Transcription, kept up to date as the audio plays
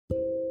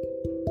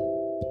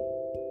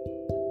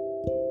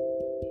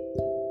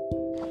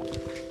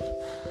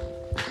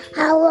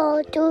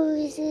hello to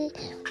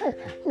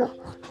no,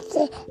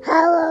 say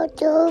hello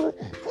to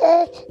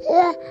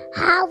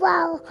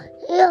hello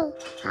you.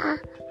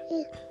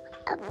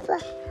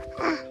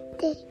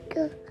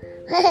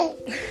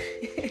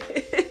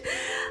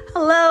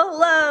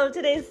 Hello.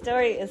 Today's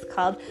story is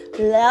called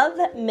Love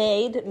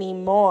Made Me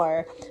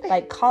More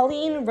by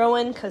Colleen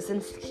Rowan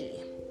Kosinski.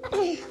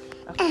 Okay.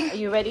 Are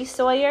you ready,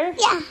 Sawyer?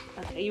 Yeah.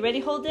 Okay. Are you ready,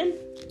 Holden?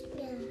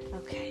 Yeah.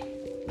 Okay.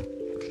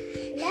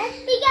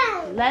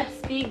 Let's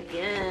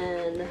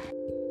begin.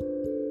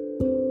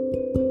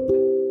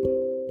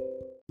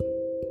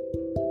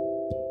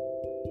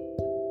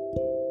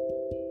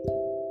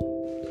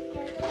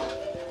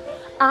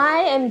 I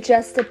am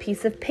just a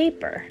piece of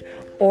paper,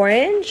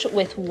 orange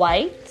with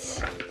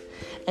white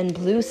and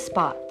blue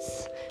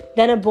spots.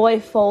 Then a boy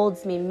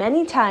folds me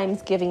many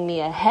times, giving me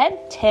a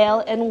head,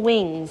 tail, and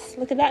wings.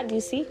 Look at that, do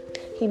you see?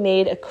 He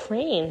made a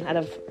crane out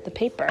of the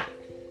paper.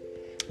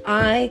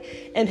 I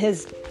am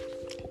his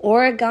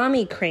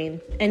origami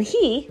crane, and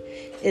he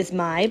is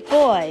my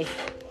boy.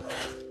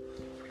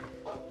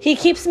 He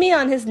keeps me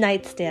on his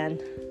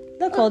nightstand.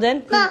 Look,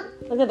 Holden.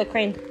 Look at the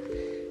crane.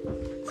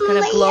 It's kind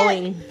of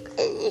glowing.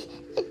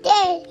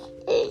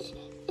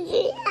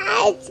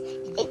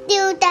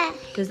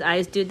 His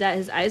eyes do that.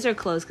 His eyes are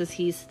closed because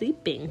he's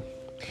sleeping.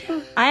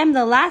 I am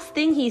the last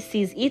thing he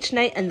sees each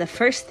night and the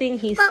first thing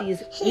he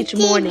sees each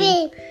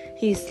morning.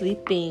 He's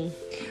sleeping.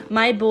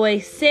 My boy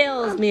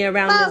sails me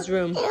around his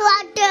room.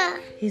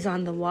 He's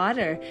on the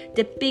water,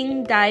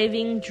 dipping,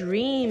 diving,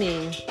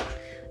 dreaming.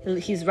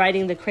 He's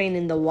riding the crane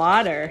in the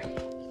water.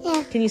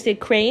 Yeah. Can you say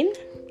crane?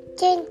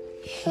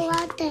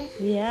 Water.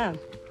 Yeah.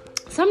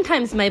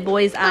 Sometimes my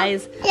boy's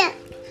eyes... Yeah.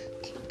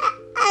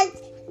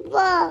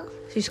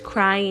 She's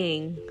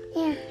crying.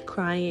 Yeah.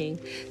 Crying.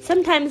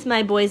 Sometimes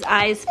my boy's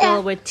eyes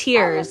fill with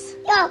tears.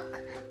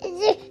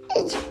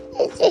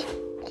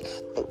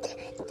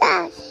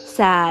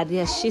 Sad.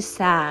 Yes, she's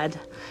sad.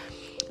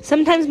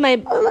 Sometimes my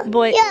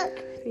boy...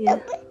 Yeah.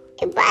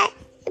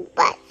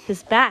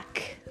 His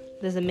back.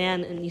 There's a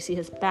man and you see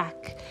his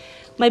back.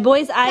 My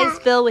boy's eyes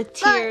fill with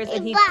tears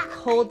and he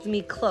holds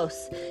me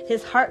close.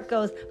 His heart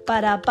goes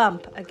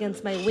ba-da-bump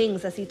against my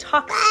wings as he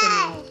talks to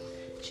me.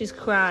 She's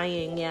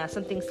crying. Yeah,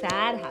 something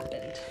sad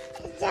happened.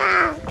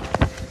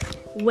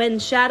 When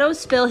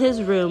shadows fill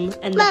his room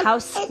and the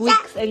house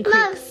squeaks and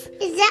creaks.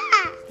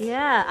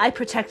 Yeah, I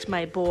protect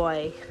my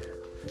boy.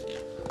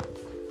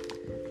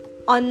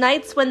 On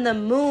nights when the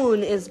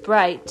moon is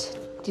bright,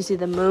 do you see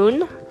the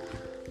moon?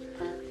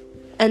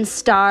 And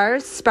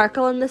stars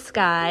sparkle in the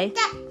sky.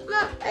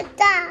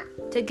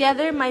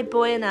 Together, my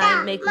boy and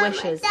I make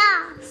wishes.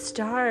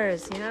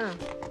 Stars, yeah.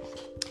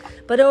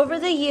 But over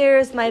the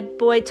years, my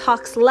boy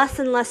talks less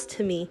and less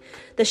to me.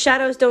 The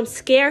shadows don't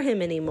scare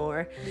him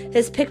anymore.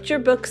 His picture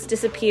books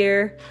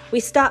disappear. We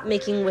stop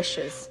making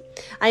wishes.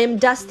 I am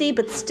dusty,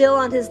 but still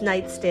on his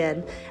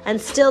nightstand, and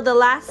still the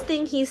last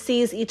thing he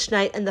sees each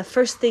night and the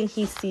first thing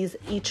he sees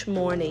each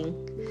morning.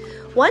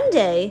 One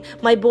day,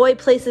 my boy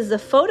places a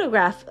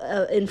photograph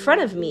in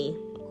front of me.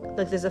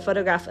 Look, there's a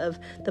photograph of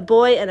the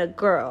boy and a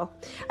girl.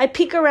 I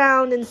peek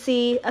around and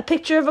see a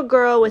picture of a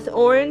girl with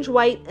orange,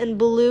 white, and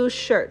blue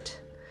shirt.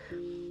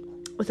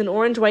 With an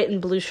orange, white,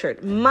 and blue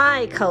shirt.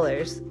 My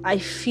colors. I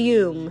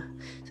fume.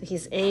 So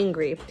he's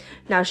angry.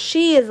 Now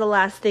she is the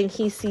last thing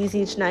he sees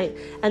each night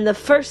and the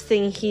first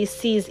thing he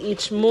sees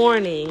each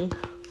morning.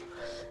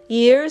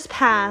 Years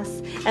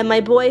pass and my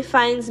boy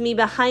finds me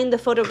behind the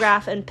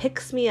photograph and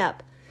picks me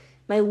up.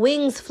 My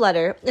wings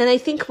flutter and I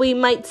think we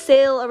might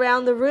sail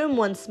around the room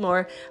once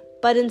more,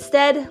 but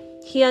instead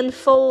he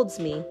unfolds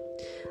me.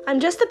 I'm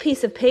just a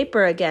piece of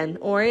paper again,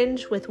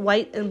 orange with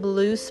white and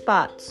blue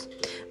spots.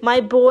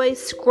 My boy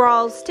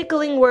scrawls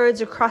tickling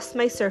words across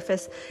my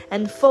surface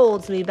and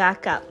folds me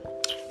back up.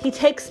 He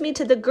takes me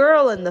to the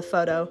girl in the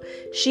photo.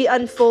 She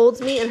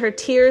unfolds me and her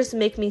tears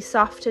make me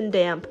soft and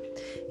damp.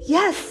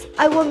 Yes,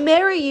 I will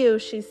marry you,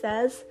 she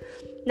says.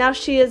 Now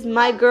she is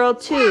my girl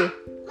too.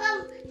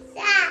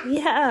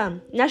 Yeah,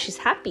 now she's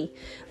happy.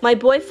 My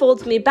boy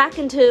folds me back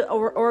into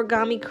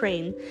origami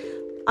crane.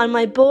 On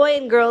my boy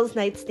and girl's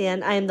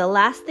nightstand, I am the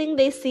last thing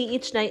they see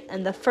each night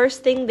and the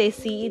first thing they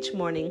see each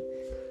morning.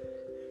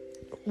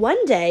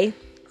 One day,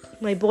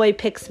 my boy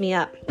picks me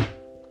up.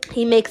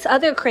 He makes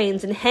other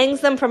cranes and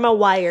hangs them from a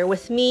wire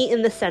with me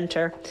in the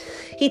center.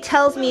 He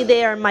tells me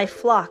they are my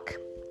flock.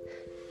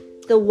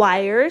 The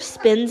wire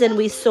spins and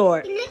we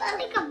soar. You look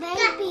like a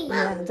baby.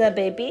 Yeah, is that a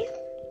baby?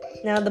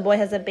 Now the boy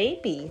has a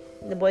baby.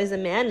 The boy's a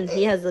man and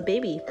he has a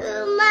baby.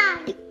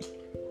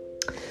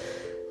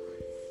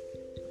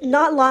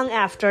 Not long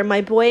after, my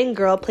boy and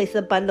girl place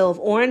a bundle of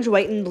orange,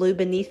 white, and blue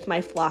beneath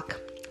my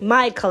flock.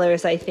 My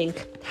colors, I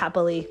think,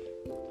 happily.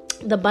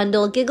 The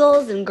bundle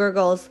giggles and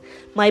gurgles.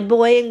 My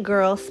boy and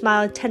girl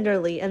smile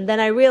tenderly, and then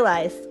I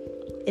realize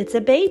it's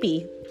a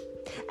baby.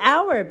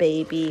 Our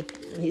baby.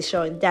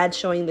 And Dad's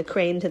showing the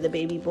crane to the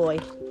baby boy.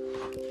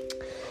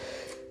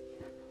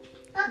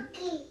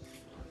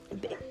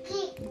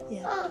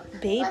 Yeah,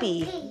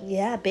 baby.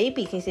 Yeah,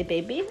 baby. Can you say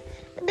baby?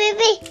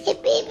 Baby.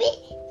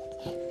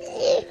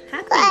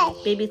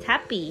 Happy. Baby's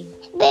happy.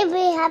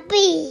 Baby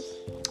happy.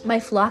 My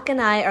flock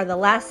and I are the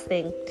last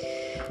thing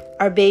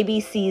our baby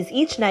sees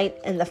each night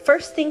and the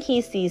first thing he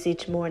sees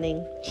each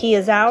morning. He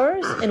is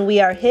ours and we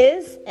are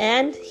his,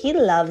 and he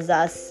loves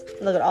us.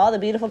 Look at all the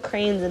beautiful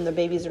cranes in the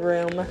baby's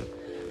room.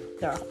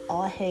 They're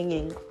all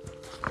hanging.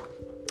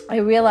 I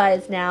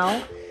realize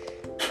now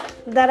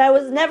that I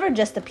was never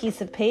just a piece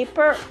of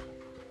paper,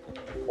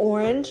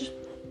 orange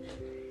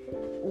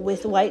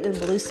with white and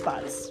blue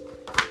spots.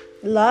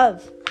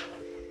 Love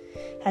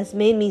has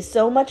made me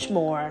so much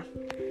more.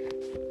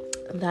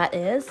 That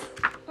is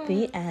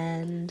the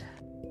end.